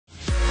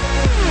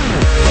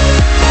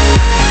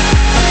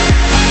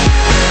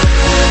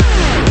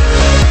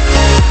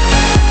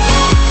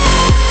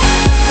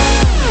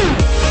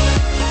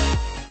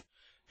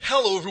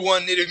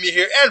everyone, Native Me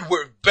here, and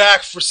we're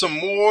back for some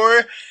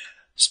more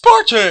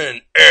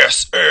Spartan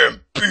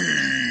SMP.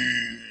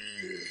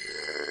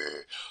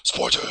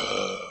 Spartan.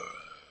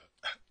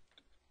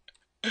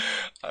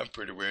 I'm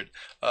pretty weird.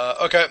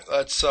 Okay,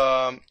 let's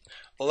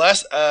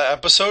last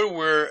episode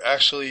we're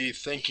actually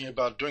thinking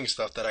about doing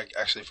stuff that I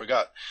actually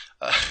forgot.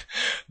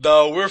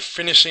 We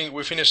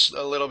finished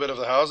a little bit of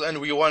the house, and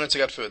we wanted to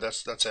get food.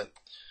 That's it.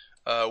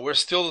 We're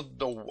still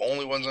the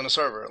only ones on the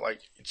server.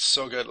 Like, it's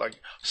so good. Like,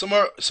 some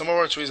of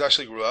our trees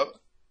actually grew up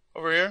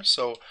over here,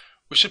 so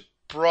we should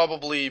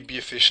probably be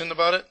efficient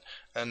about it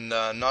and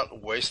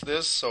not waste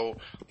this. So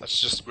let's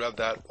just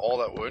grab all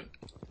that wood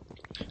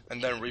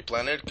and then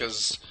replant it,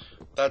 because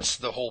that's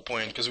the whole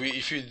point. Because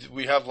if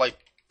we had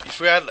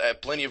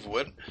plenty of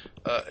wood,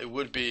 it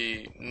would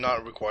be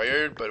not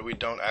required, but we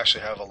don't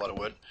actually have a lot of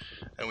wood,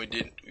 and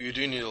you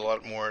do need a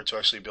lot more to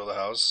actually build a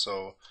house.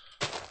 So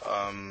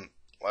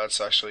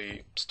let's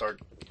actually start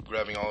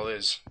grabbing all of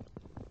these,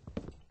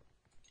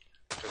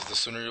 because the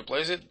sooner you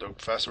place it, the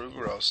faster it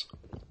grows.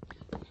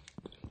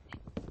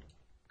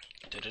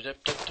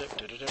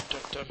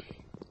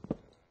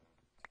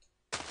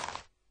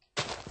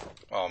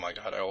 Oh my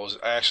god,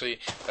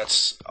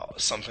 that's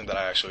something that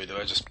I actually do.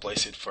 I just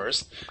place it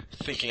first,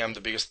 thinking I'm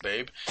the biggest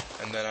babe,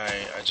 and then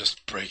I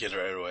just break it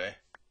right away.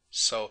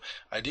 So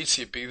I did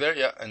see a pig there,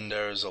 yeah, and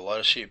there's a lot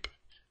of sheep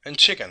and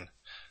chicken.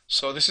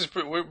 So this is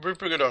we're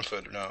pretty good on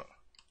food now,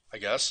 I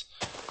guess.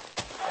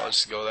 I'll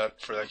just go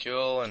for that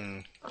kill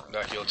and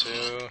that kill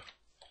too.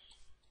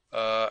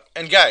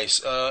 And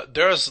guys,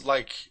 there's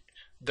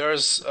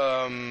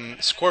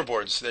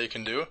scoreboards that you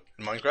can do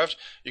in Minecraft.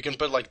 You can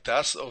put like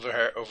that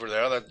over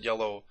there, that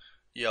yellow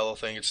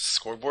thing. It's a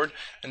scoreboard.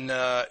 And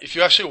if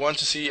you actually want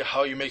to see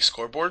how you make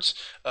scoreboards,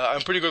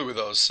 I'm pretty good with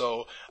those,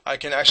 so I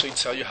can actually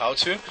tell you how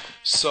to.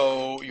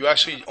 So you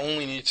actually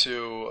only need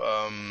to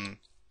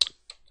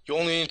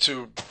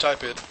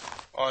type it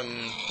on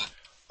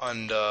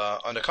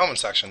the comment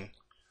section.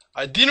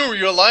 I didn't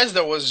realize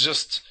there was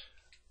just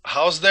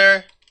house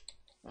there,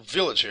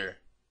 village here.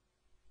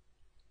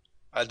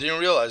 I didn't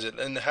realize it,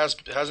 and it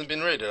hasn't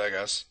been raided, I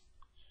guess,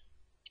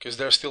 because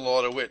there's still a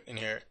lot of wheat in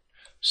here.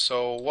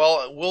 So,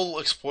 well, we'll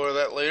explore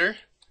that later,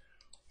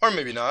 or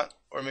maybe not,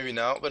 or maybe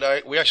now.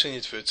 But we actually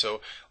need food,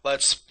 so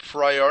let's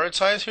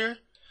prioritize here.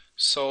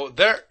 So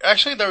there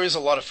is a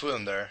lot of food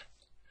in there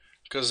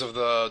because of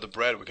the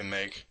bread we can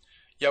make.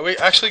 Yeah, we're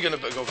actually gonna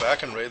go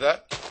back and raid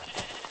that.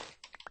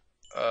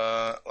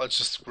 Let's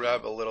just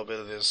grab a little bit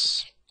of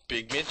this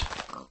pig meat.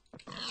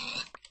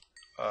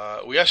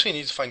 We actually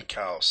need to find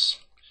cows.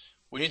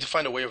 We need to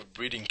find a way of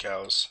breeding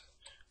cows.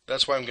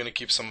 That's why I'm gonna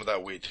keep some of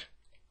that wheat.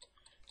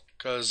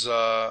 Cause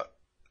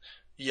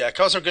yeah,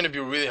 cows are gonna be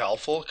really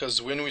helpful.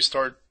 Cause when we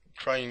start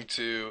trying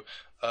to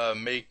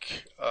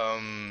make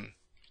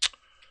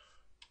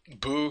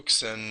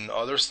books and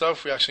other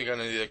stuff, we're actually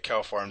gonna need a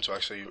cow farm to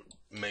actually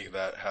make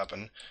that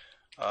happen.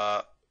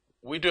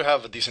 We do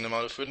have a decent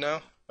amount of food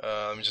now.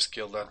 Let me just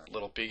kill that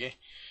little piggy.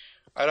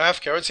 I don't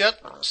have carrots yet,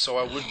 so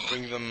I would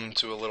bring them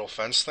to a little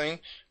fence thing,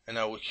 and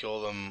I would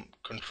kill them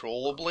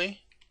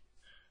controllably.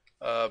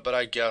 But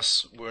I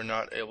guess we're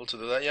not able to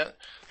do that yet.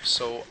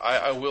 So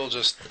I will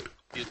just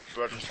eat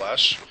rotten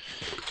flesh,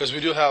 because we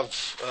do have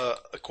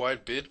a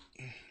quite bit,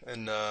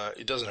 and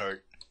it doesn't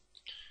hurt.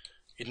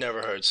 It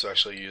never hurts to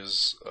actually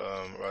use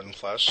rotten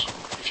flesh.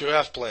 If you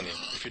have plenty.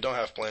 If you don't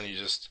have plenty, you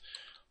just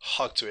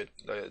hug to it.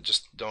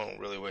 Just don't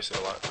really waste it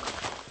a lot.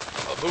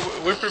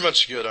 But we're pretty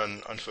much good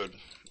on food,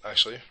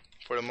 actually,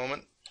 for the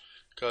moment,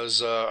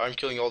 because I'm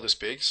killing all these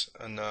pigs,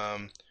 and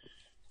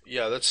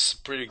yeah, that's a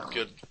pretty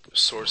good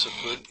source of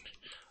food.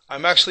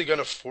 I'm actually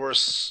gonna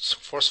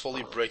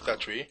forcefully break that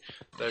tree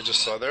that I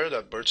just saw there,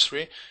 that birch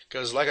tree,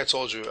 because like I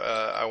told you,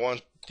 I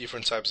want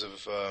different types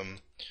of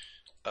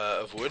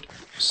wood,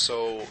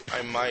 so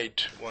I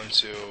might want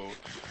to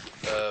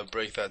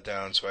break that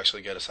down to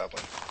actually get a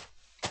sapling.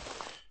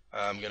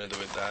 I'm gonna do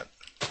it that.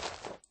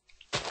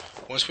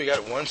 Once we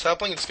got one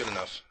sapling, it's good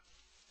enough.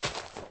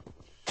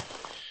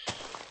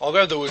 I'll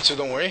grab the wood too,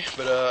 don't worry,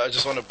 but I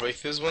just want to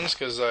break these ones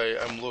because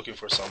I'm looking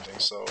for something,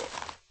 so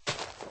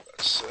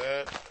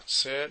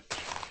that's it.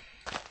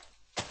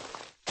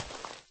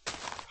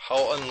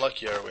 How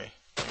unlucky are we?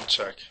 Let me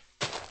check.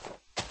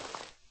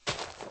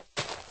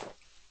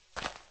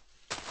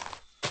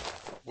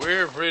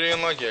 We're pretty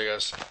unlucky, I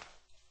guess.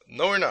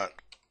 No, we're not.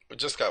 We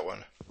just got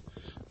one.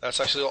 That's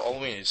actually all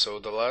we need, so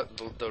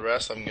the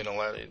rest I'm gonna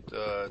let it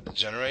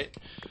degenerate.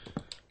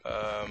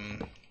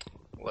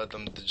 Let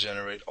them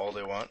degenerate all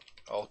they want.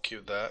 I'll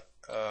keep that.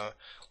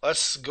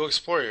 Let's go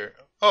explore here.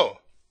 Oh,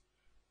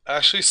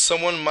 actually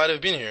someone might have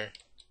been here.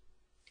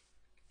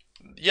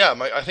 Yeah,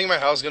 I think my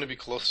house is gonna be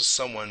close to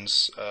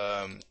someone's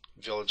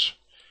village,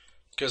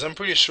 because I'm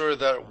pretty sure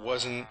that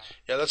wasn't.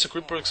 Yeah, that's a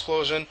creeper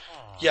explosion.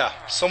 Yeah,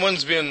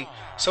 someone's been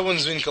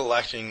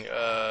collecting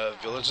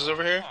villages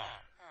over here.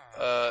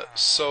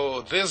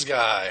 So this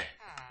guy,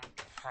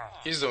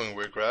 he's doing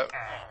weird crap.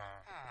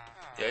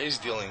 Yeah, he's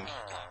dealing.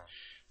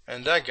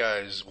 And that guy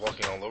is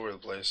walking all over the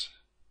place.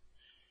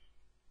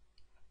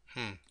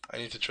 I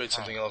need to trade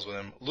something else with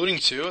him. Looting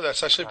 2,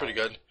 that's actually pretty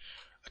good.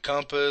 A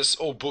compass.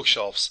 Oh,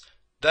 bookshelves.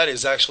 That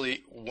is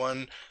actually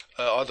one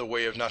other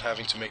way of not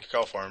having to make a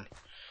cow farm.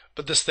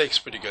 But the steak's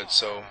pretty good,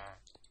 so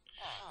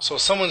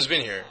someone's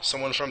been here.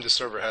 Someone from the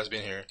server has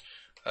been here.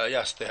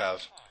 Yes, they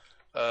have.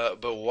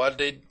 But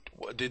they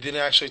didn't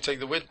actually take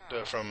the wood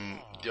from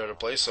the other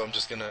place, so I'm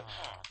just gonna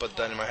put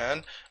that in my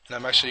hand, and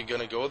I'm actually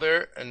gonna go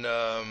there, and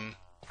I'm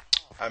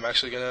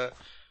actually gonna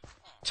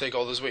take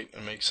all this wheat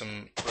and make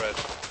some bread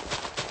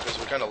because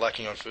we're kind of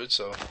lacking on food.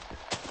 So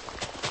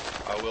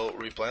I will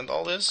replant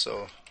all this.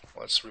 So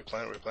let's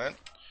replant,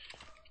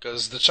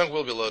 because the chunk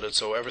will be loaded,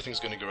 so everything's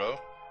gonna grow.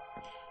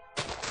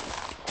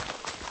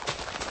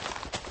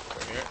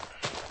 Come here.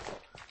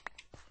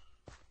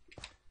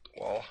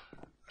 Well,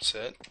 that's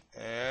it,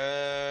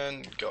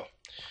 and go.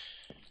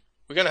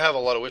 We're gonna have a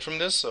lot of wood from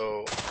this,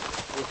 so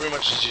we're pretty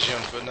much GG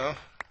on food now.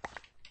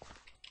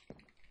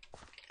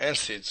 And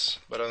seeds,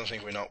 but I don't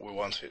think we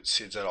want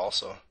seeds at all,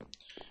 so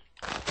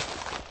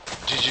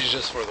GG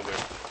just for the wood.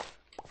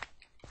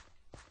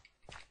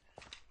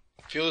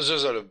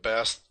 Villagers are the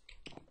best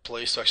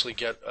place to actually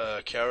get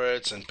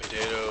carrots and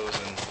potatoes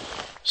and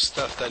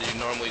stuff that you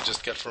normally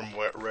just get from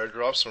rare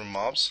drops from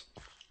mobs.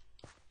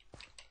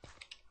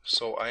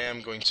 So I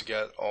am going to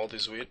get all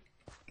this wheat,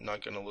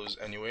 not gonna lose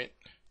any wheat.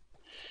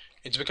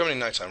 It's becoming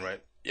nighttime,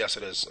 right? Yes,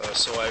 it is.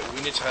 So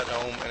we need to head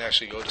home and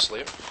actually go to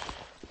sleep.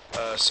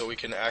 So we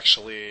can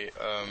actually,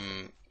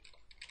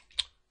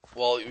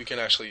 well, we can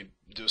actually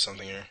do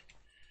something here.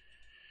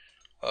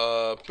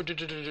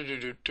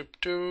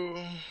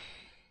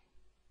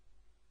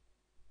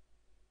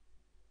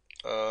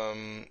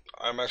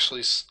 I'm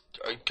actually,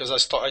 because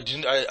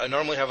I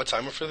normally have a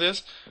timer for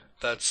this.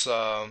 That's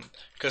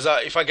because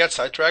if I get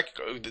sidetracked,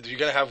 you're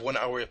gonna have 1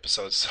 hour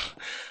episodes.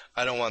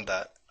 I don't want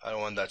that. I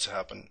don't want that to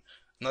happen.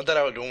 Not that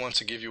I don't want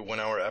to give you 1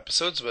 hour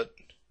episodes, but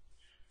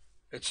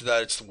it's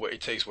that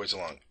it takes way too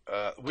long.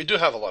 We do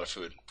have a lot of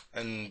food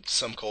and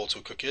some coal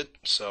to cook it,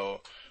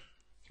 so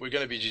we're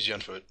gonna be GG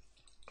on food.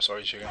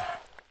 Sorry, chicken.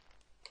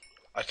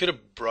 I could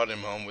have brought him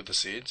home with the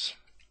seeds,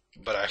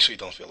 but I actually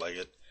don't feel like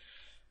it.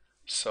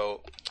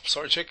 So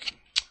sorry, chick.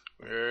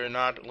 We're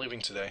not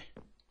leaving today.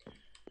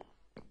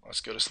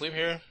 Let's go to sleep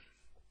here.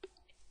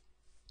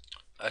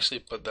 Actually,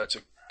 put that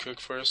to cook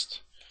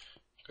first,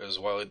 because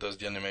while it does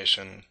the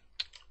animation,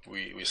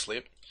 we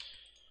sleep.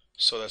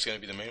 So that's gonna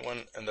be the main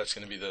one, and that's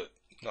gonna be the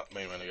not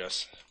main one, I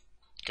guess.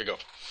 Okay, go.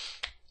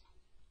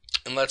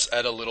 And let's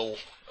add a little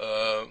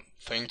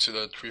thing to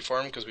the tree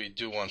farm, because we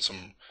do want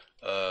some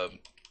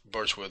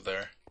birch wood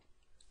there.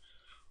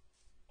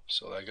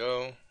 So there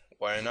go.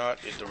 Why not?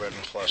 Eat the red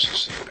and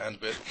flushes and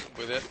bit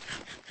with it.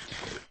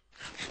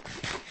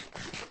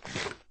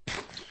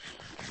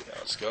 Yeah,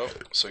 let's go.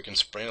 So we can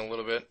sprain a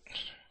little bit.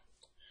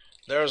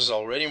 There's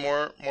already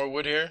more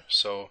wood here,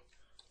 so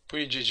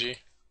pretty GG.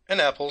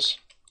 And apples,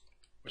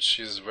 which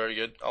is very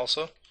good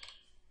also.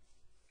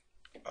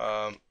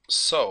 I'm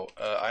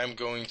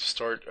going to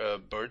start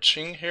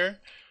birching here.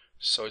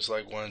 So it's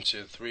like 1,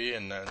 2, 3,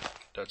 and then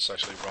that's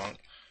actually wrong.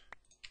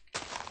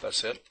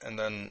 That's it, and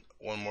then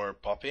one more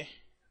poppy.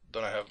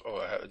 Don't I have? Oh,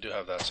 I do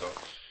have that.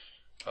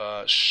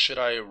 So, should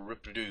I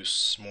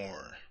reproduce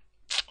more?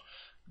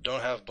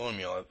 Don't have bone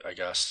meal, I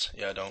guess.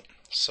 Yeah, I don't.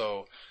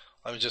 So,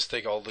 let me just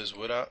take all this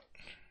wood out,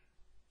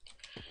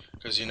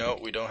 because you know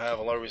we don't have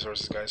a lot of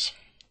resources, guys.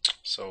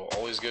 So,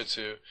 always good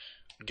to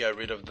get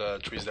rid of the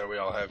trees that we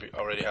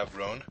already have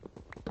grown.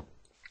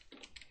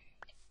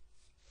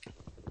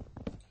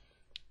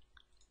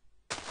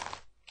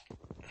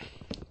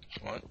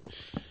 Come on.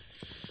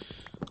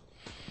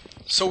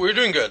 So we're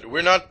doing good.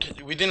 We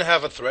didn't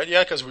have a threat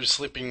yet because we're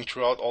sleeping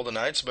throughout all the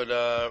nights, but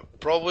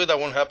probably that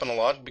won't happen a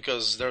lot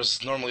because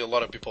there's normally a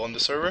lot of people on the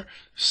server.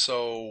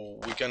 So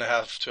we're gonna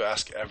have to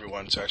ask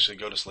everyone to actually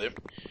go to sleep.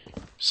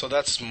 So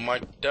that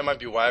might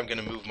be why I'm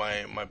gonna move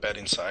my bed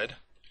inside.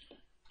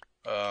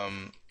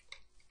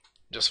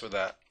 Just for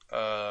that.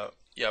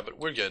 Yeah, but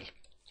we're good.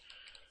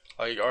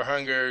 Like our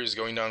hunger is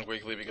going down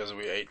quickly because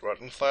we ate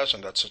rotten flesh,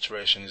 and that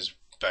saturation is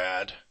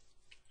bad.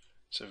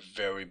 It's a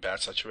very bad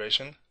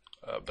saturation.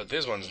 But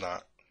this one's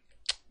not.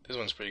 This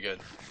one's pretty good.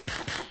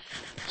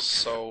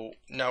 So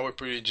now we're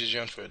pretty GG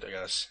on food, I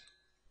guess.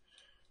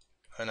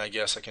 And I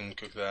guess I can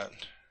cook that.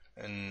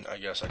 And I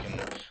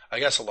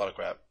guess a lot of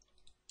crap.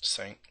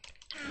 Sink.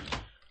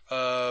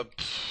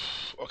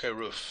 Okay,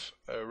 roof.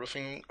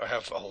 Roofing, I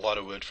have a lot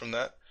of wood from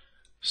that.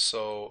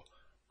 So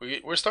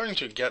we're starting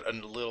to get a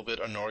little bit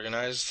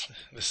unorganized.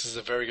 This is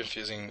a very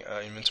confusing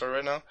inventory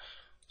right now.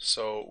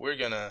 So we're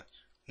gonna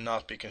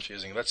not be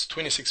confusing. That's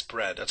 26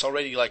 bread. That's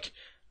already like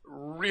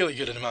really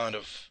good amount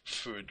of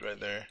food right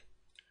there.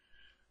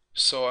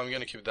 So I'm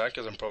gonna keep that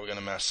because I'm probably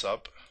gonna mess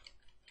up.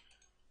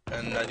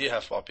 And I do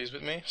have poppies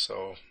with me,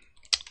 so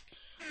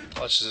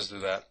let's just do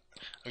that.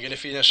 I'm gonna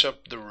finish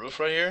up the roof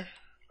right here.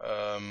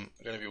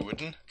 Gonna be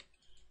wooden.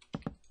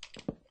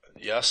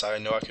 Yes, I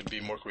know I could be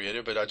more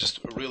creative, but I just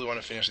really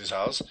want to finish this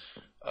house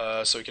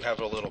so we can have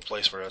a little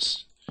place for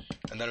us.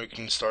 And then we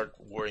can start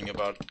worrying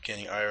about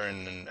getting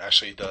iron and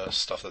actually the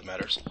stuff that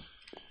matters.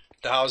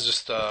 The house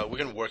just we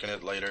can work on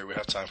it later. We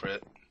have time for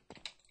it,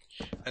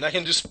 and I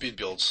can do speed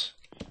builds.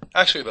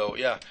 Actually, though,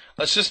 yeah,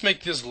 let's just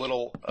make this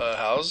little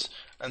house,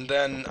 and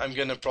then I'm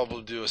gonna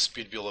probably do a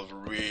speed build of a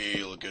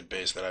real good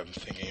base that I'm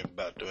thinking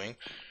about doing.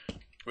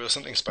 With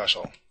something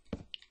special.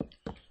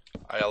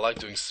 I like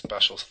doing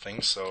special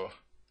things, so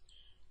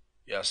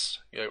yes,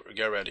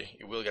 get ready.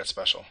 It will get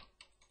special.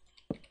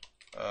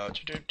 Probably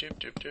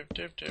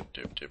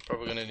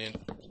gonna need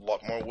a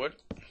lot more wood.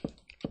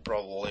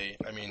 Probably,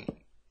 I mean,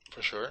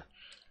 for sure.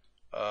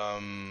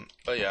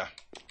 But yeah.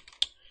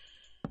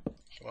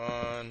 Come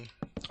on.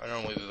 I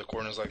normally do the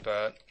corners like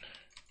that.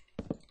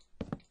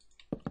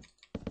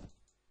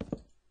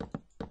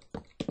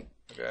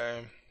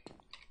 Okay.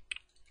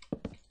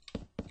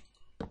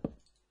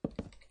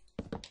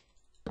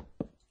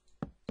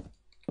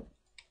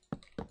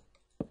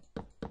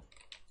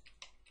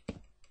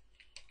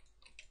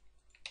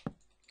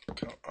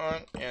 Come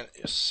on, and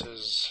this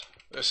is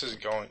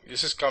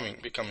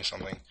becoming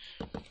something.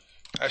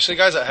 Actually,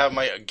 guys, I have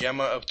my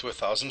gamma up to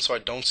 1,000, so I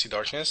don't see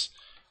darkness.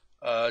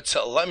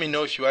 Let me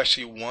know if you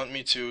actually want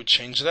me to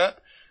change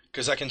that,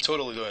 because I can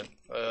totally do it.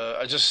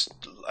 I just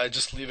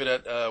leave it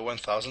at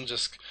 1,000,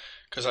 just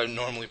because I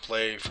normally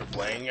play for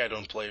playing. I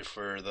don't play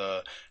for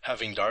the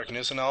having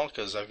darkness and all,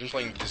 because I've been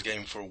playing this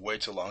game for way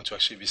too long to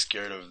actually be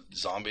scared of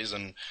zombies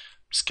and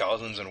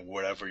skeletons and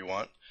whatever you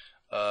want.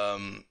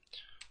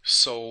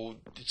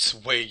 So it's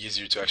way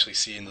easier to actually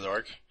see in the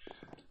dark.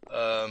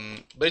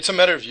 But it's a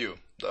matter of you.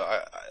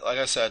 Like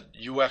I said,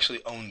 you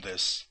actually own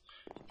this.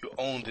 You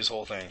own this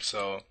whole thing,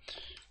 so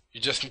you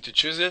just need to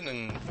choose it,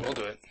 and we'll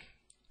do it.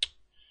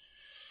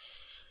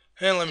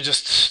 And let me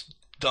just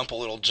dump a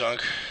little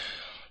junk,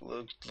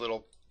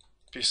 little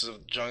pieces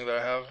of junk that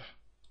I have.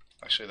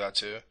 Actually, that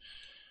too.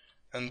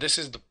 And this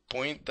is the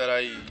point that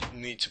I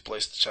need to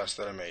place the chest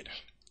that I made.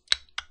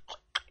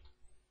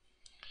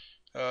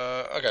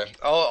 Okay,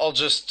 I'll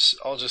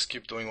just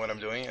keep doing what I'm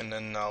doing, and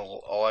then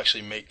I'll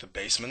actually make the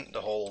basement,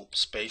 the whole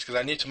space, because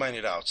I need to mine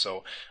it out.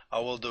 So I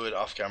will do it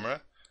off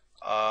camera,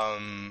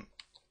 and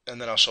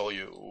then I'll show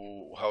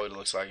you how it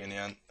looks like in the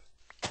end.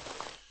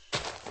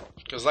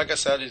 Because like I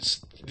said,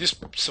 this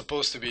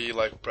supposed to be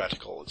like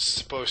practical. It's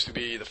supposed to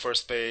be the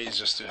first phase,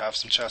 just to have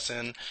some chests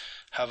in,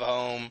 have a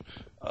home.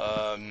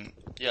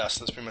 Yes,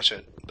 that's pretty much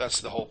it. That's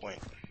the whole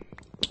point.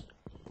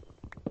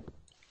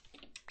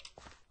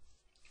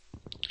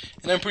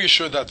 And I'm pretty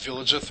sure that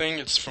villager thing,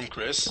 it's from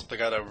Chris, the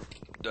guy that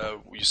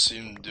you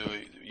seen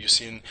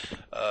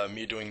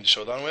me doing the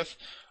showdown with.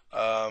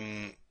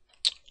 I'm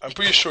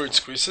pretty sure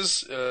it's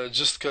Chris's,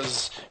 just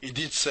because he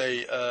did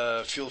say,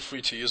 feel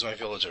free to use my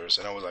villagers,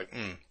 and I was like,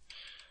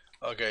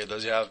 okay,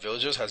 does he have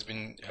villagers? Has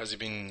he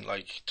been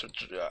like?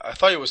 I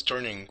thought he was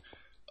turning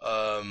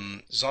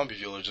zombie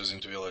villagers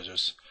into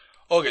villagers.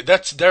 Okay,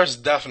 there's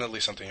definitely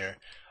something here.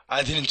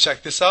 I didn't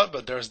check this out,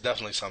 but there's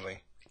definitely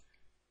something.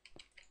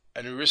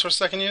 Any resources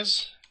I can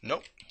use?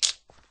 Nope.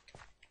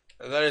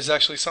 That is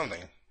actually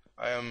something.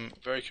 I am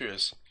very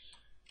curious.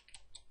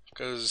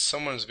 Because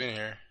someone's been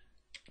here.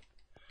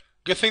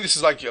 Good thing this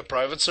is like a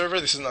private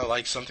server. This is not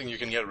like something you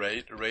can get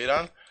raid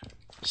on.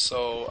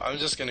 So I'm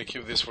just gonna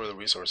keep this for the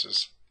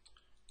resources.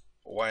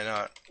 Why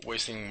not?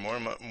 Wasting more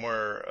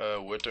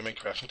wood to make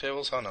crafting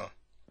tables? How no?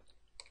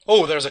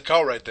 Oh, there's a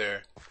cow right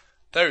there.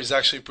 That is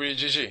actually pretty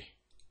GG.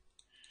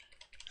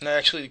 And I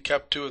actually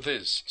kept 2 of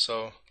these,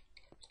 so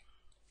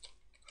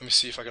let me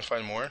see if I can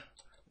find more.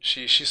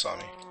 She saw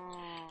me.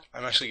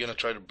 I'm actually gonna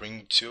try to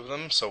bring 2 of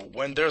them. So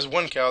when there's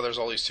 1 cow, there's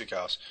always 2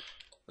 cows.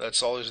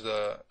 That's always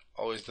the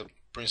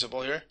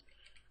principle here.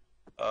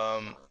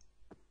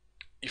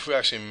 If we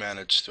actually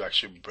manage to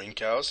actually bring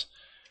cows,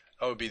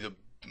 that would be the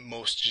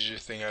most GG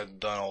thing I've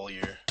done all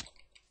year.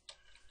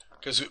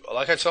 Because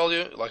like I told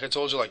you, like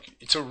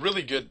it's a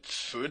really good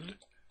food,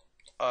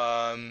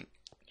 and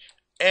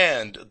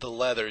the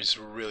leather is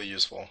really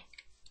useful.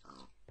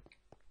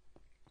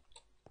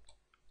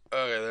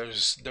 Okay,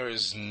 there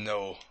is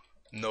no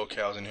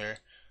cows in here.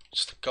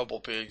 Just a couple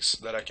pigs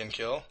that I can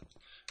kill.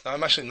 Now,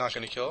 I'm actually not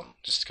gonna kill,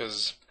 just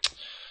because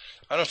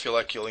I don't feel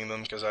like killing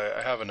them, because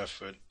I have enough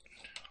food.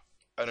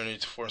 I don't need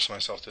to force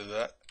myself to do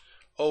that.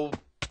 Oh,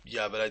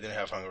 yeah, but I didn't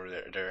have hunger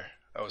there.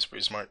 That was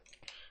pretty smart.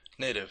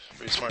 Native,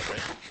 pretty smart,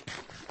 right?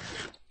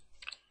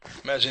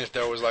 Imagine if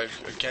there was like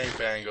a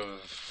gangbang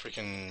of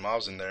freaking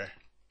mobs in there.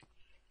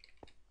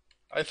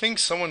 I think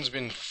someone's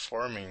been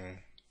farming.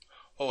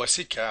 Oh, I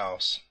see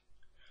cows.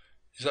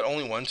 Is that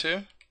only 1,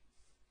 2?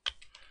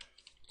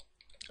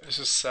 This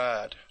is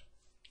sad.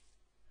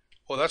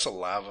 Oh, that's a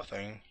lava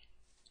thing.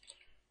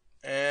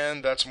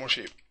 And that's more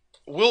sheep.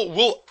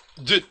 We'll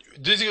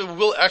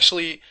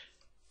actually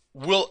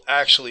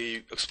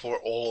explore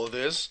all of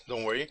this.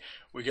 Don't worry.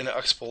 We're gonna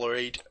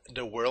explorate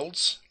the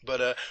worlds.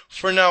 But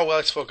for now,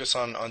 let's focus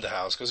on the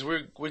house, because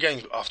we're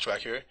getting off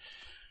track here.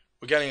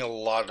 We're getting a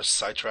lot of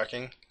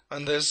sidetracking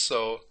on this,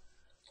 so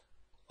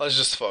let's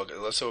just focus.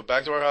 Let's go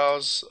back to our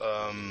house.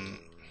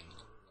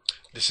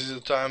 This is the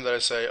time that I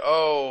say,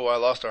 oh, I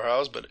lost our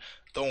house, but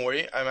don't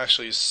worry, I'm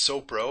actually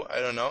so pro. I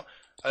don't know.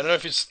 I don't know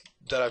if it's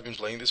that I've been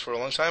playing this for a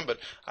long time, but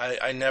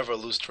I never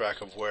lose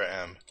track of where I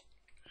am.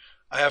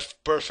 I have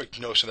perfect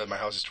notion that my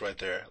house is right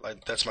there.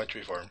 Like that's my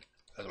tree farm.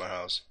 That's my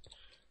house.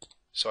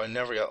 So I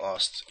never get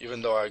lost,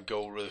 even though I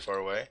go really far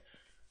away.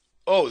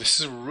 Oh, this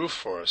is a roof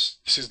forest.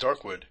 This is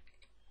darkwood.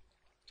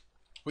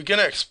 We're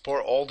gonna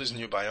explore all these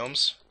new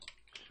biomes.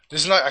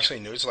 This is not actually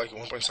new. It's like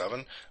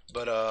 1.7,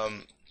 but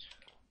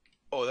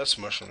oh, that's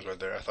mushrooms right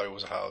there. I thought it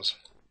was a house.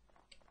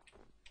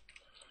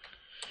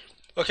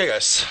 Okay,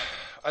 guys.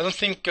 I don't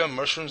think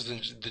mushrooms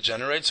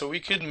degenerate, so we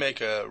could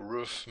make a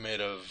roof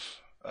made of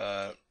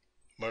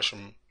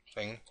mushroom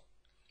thing.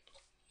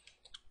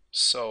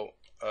 So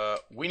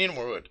we need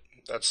more wood.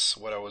 That's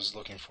what I was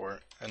looking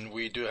for, and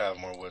we do have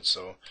more wood.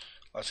 So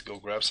let's go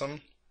grab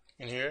some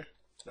in here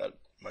that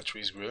my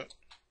trees grew.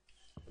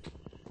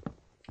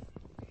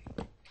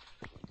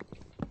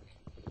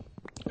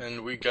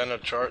 And we're gonna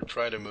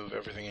try to move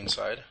everything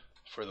inside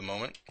for the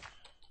moment.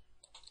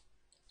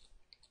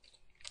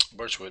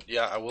 Birchwood.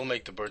 Yeah, I will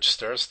make the birch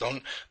stairs.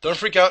 Don't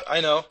freak out.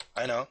 I know.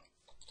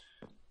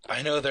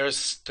 I know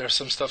there's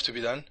some stuff to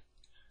be done.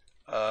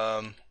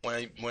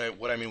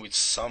 What I mean with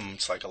some,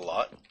 it's like a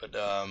lot, but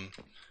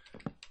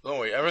don't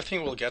worry,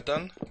 everything will get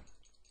done.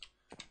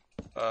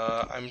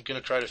 I'm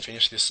gonna try to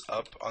finish this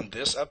up on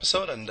this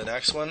episode, and the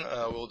next one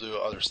we'll do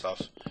other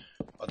stuff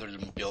other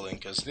than building,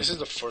 because this is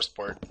the first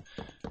part.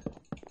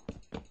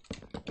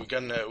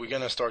 We're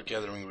gonna start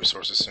gathering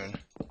resources soon.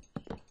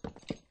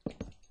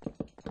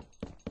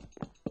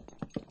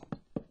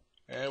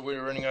 And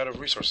we're running out of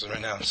resources right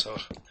now, so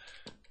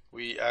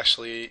we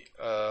actually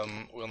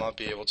will not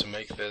be able to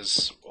make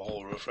this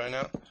whole roof right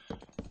now.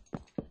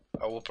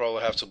 I will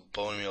probably have to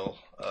bone meal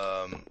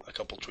a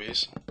couple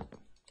trees.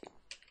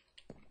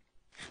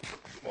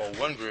 Well,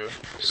 one grew,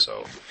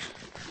 so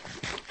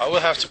I will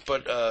have to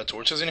put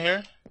torches in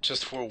here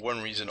just for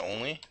one reason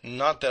only.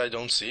 Not that I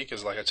don't see,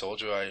 because like I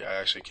told you, I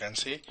actually can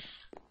see.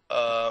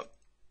 But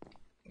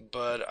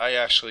I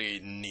actually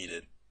need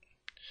it.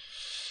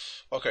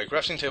 Okay,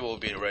 crafting table will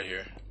be right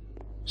here.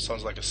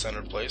 Sounds like a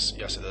centered place.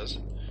 Yes, it does.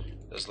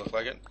 It does look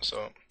like it.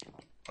 So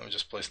let me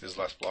just place this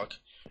last block.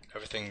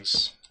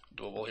 Everything's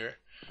doable here.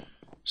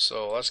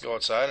 So let's go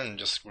outside and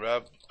just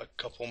grab a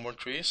couple more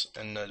trees.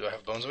 And do I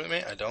have bones with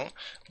me? I don't.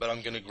 But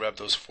I'm gonna grab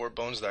those 4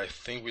 bones that I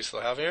think we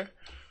still have here.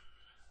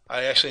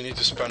 I actually need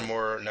to spend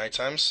more night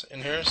times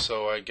in here,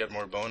 so I get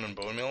more bone and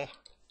bone meal.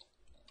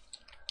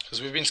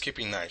 Because we've been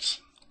skipping nights.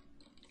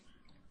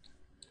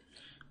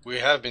 We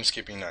have been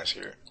skipping nights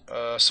here.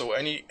 So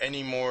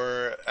any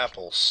more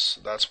apples?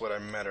 That's what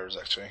matters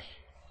actually.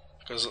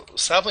 Because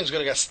sapling's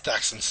gonna get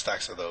stacks and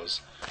stacks of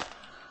those.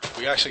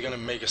 We're actually gonna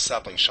make a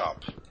sapling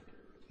shop.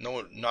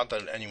 No, not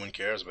that anyone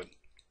cares, but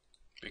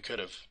we could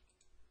have.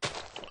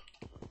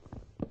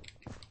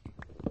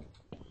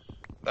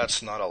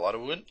 That's not a lot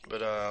of wood,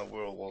 but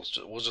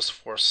we'll just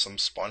force some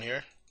spawn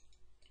here.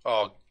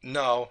 Oh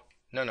no,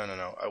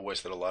 no! I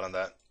wasted a lot on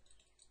that.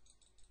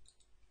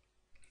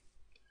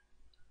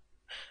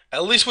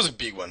 At least it was a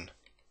big one,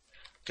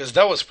 because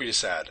that was pretty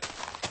sad.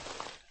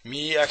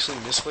 Me actually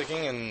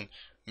misclicking and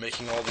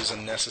making all these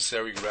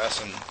unnecessary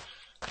grass and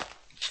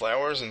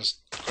flowers and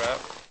crap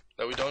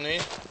that we don't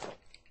need.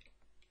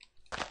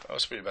 That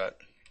was pretty bad.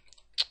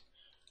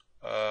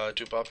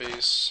 2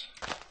 poppies.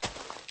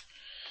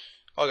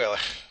 Okay,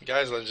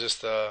 guys, let's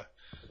just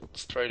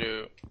let's try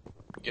to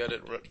get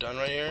it done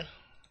right here.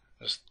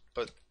 Just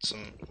put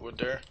some wood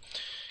there,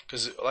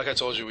 because like I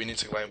told you, we need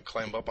to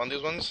climb up on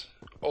these ones.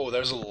 Oh,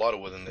 there's a lot of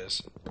wood in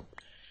this.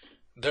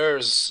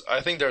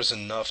 I think there's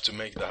enough to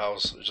make the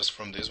house just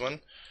from this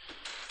one.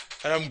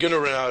 And I'm gonna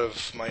run out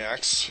of my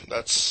axe.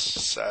 That's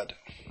sad.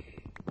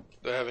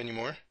 Do I have any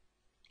more?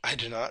 I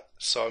do not.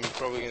 So I'm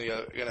probably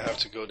gonna have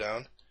to go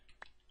down.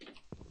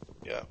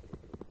 Yeah.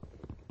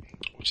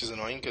 Which is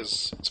annoying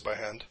because it's by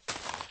hand.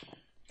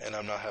 And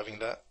I'm not having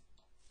that.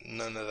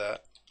 None of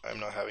that. I'm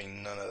not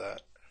having none of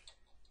that.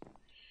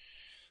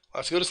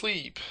 Let's go to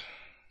sleep,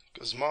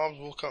 because mobs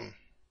will come.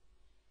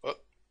 Oh,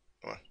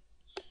 come on.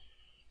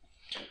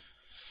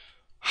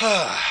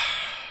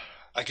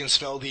 I can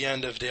smell the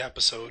end of the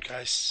episode,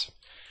 guys.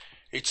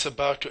 It's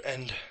about to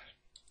end.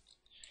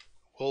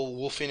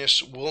 We'll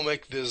finish. We'll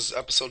make this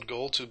episode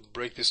goal to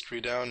break this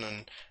tree down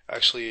and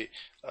actually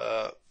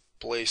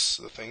place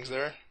the things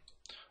there.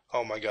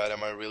 Oh my god,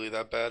 am I really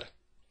that bad?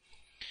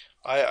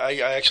 I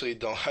actually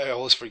don't. I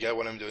always forget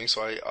what I'm doing,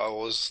 so I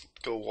always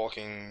go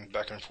walking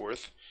back and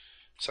forth.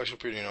 It's actually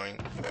pretty annoying.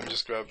 Let me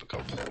just grab a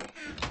couple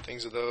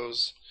things of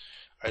those.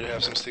 I do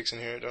have some sticks in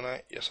here, don't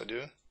I? Yes, I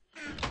do.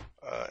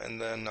 And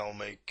then I'll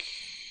make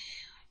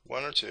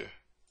 1 or 2.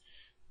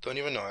 Don't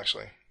even know,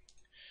 actually.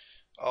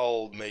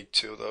 I'll make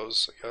 2 of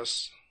those, I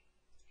guess,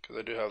 because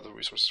I do have the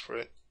resources for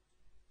it.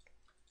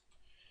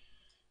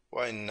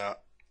 Why not?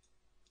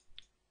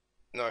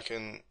 No, I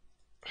can.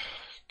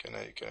 Can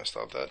I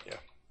stop that? Yeah.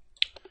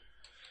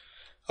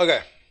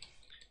 Okay.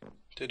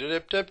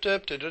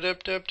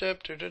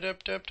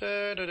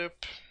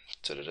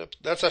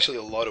 That's actually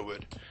a lot of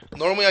wood.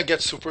 Normally I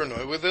get super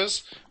annoyed with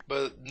this,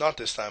 but not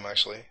this time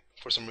actually,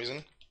 for some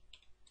reason.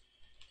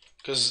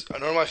 Because I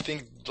normally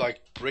think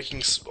like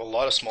breaking a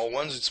lot of small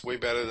ones, it's way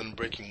better than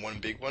breaking one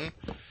big one.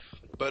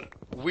 But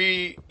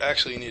we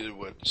actually needed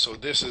wood, so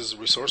this is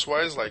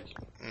resource-wise, like,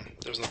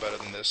 there's no better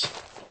than this.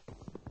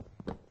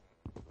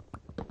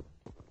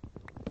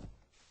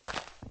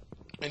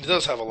 And it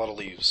does have a lot of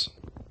leaves.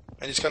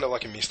 And it's kind of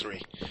like a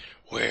mystery.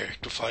 Where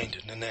to find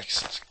the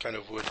next kind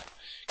of wood.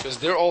 Because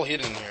they're all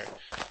hidden here.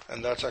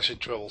 And that's actually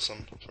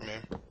troublesome for me.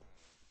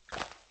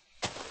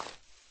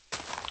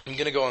 I'm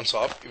gonna go on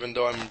top, even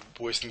though I'm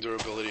wasting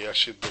durability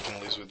actually breaking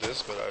leaves with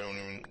this, but I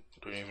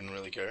don't even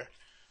really care.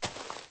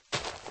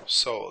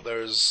 So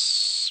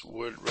there's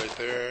wood right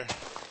there.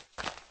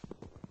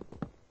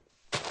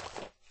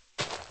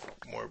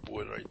 More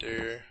wood right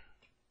there.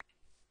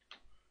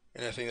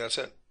 And I think that's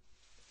it.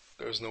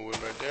 There's no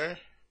wood right there.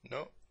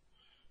 No.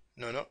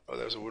 No. Oh,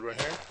 there's a wood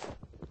right here.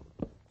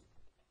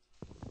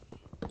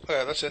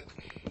 Okay, that's it.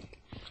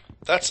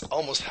 That's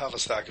almost half a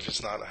stack if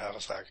it's not a half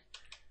a stack.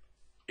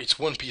 It's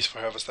one piece for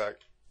half a stack.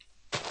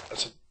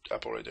 That's an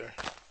apple right there.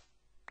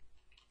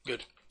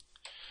 Good.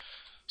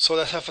 So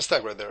that's half a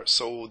stack right there.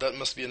 So that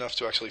must be enough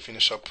to actually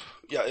finish up.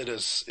 Yeah, it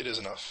is. It is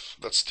enough.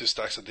 That's 2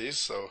 stacks of these,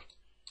 so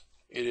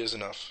it is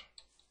enough.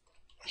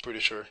 I'm pretty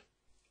sure.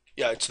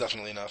 Yeah, it's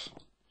definitely enough.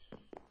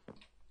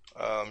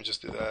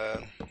 Just do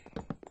that.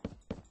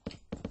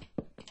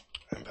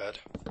 I'm bad.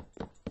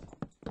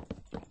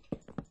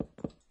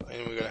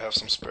 And we're gonna have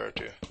some spare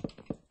too.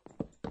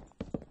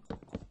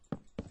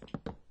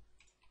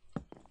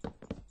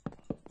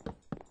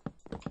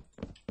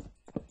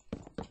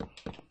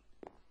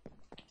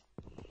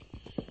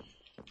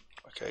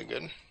 Okay,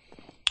 good. I'm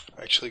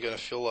actually gonna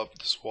fill up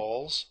these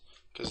walls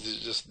because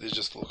they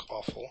just look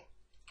awful.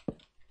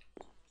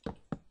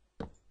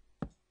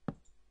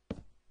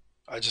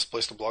 I just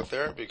placed a block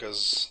there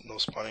because no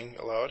spawning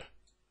allowed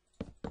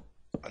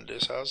on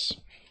this house.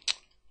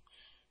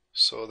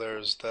 So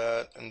there's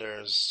that, and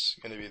there's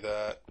gonna be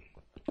that.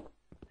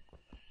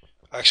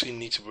 I actually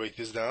need to break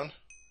this down.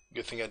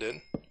 Good thing I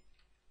did,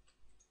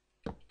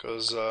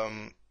 because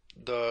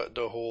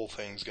the whole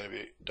thing's gonna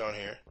be down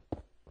here.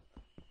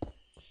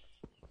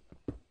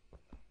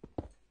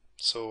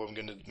 So I'm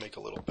gonna make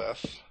a little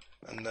path,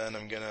 and then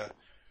I'm gonna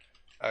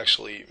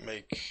actually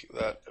make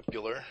that a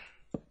pillar,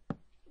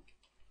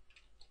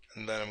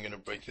 and then I'm gonna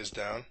break this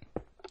down.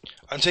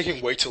 I'm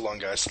taking way too long,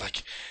 guys.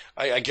 Like,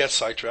 I get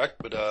sidetracked,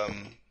 but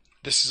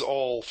this is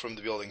all from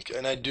the building,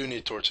 and I do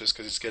need torches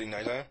because it's getting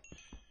nighttime.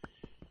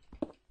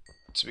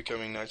 It's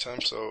becoming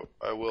nighttime, so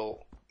I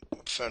will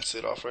fence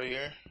it off right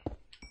here.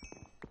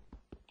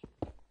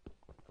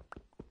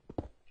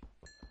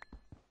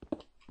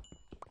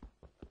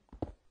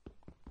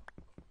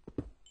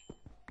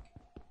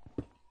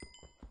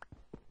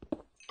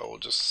 I will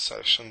just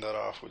section that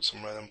off with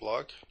some random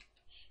block,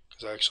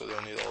 because I actually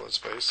don't need all that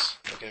space.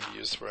 Not going to be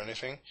used for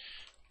anything.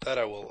 That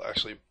I will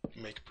actually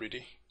make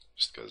pretty,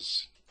 just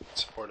because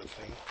it's a part of the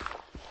thing.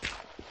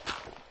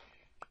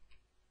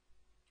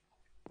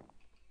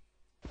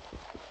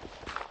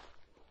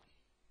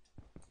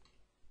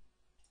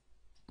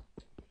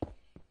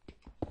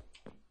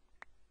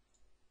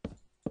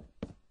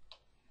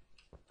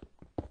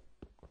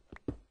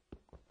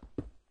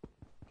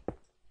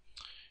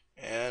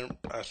 And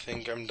I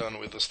think I'm done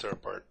with the stair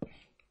part.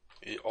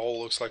 It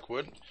all looks like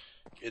wood.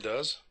 It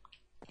does.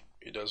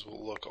 It does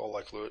look all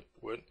like wood.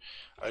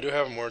 I do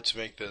have more to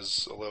make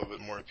this a little bit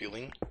more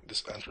appealing,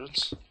 this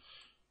entrance,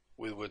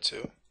 with wood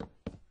too.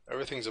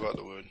 Everything's about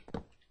the wood.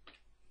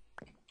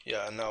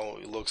 Yeah, and now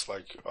it looks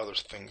like other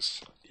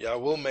things. Yeah,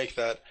 we'll make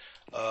that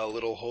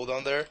little hole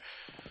down there.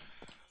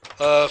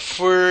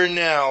 For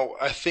now,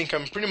 I think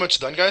I'm pretty much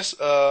done, guys.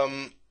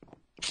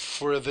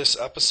 For this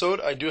episode,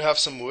 I do have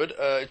some wood.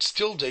 It's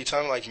still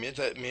daytime, like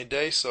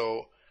midday,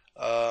 so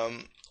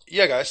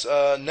yeah, guys.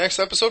 Next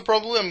episode,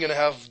 probably I'm gonna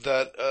have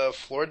that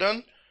floor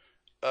done.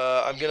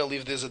 I'm gonna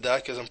leave this at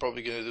that because I'm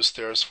probably gonna do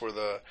stairs for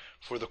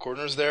the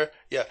corners there.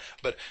 Yeah,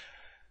 but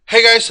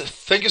hey, guys,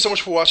 thank you so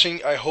much for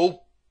watching. I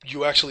hope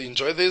you actually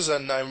enjoyed this,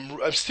 and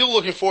I'm still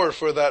looking forward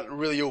for that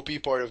really OP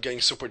part of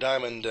getting Super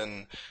Diamond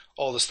and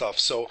all the stuff.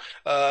 So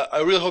I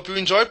really hope you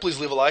enjoyed. Please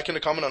leave a like and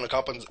a comment on the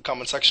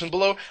comment section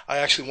below. I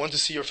actually want to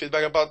see your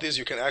feedback about this.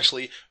 You can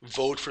actually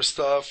vote for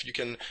stuff. You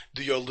can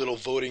do your little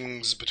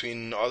votings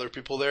between other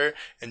people there,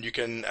 and you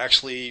can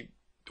actually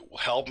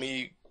help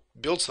me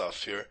build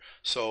stuff here.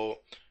 So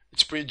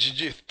it's pretty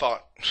GG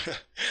thought,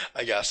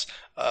 I guess.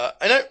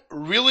 And I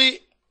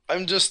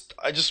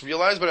just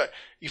realized, but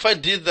if I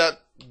did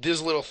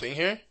this little thing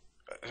here,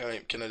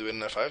 can I do it in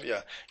F5?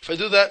 Yeah. If I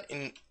do that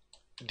in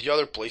the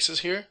other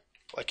places here,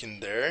 like in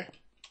there,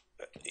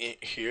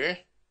 here,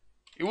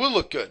 it will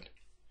look good.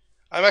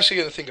 I'm actually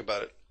gonna think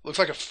about it. Looks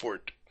like a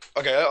fort.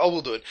 Okay, I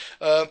will do it.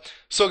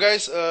 So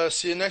guys,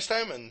 see you next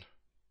time, and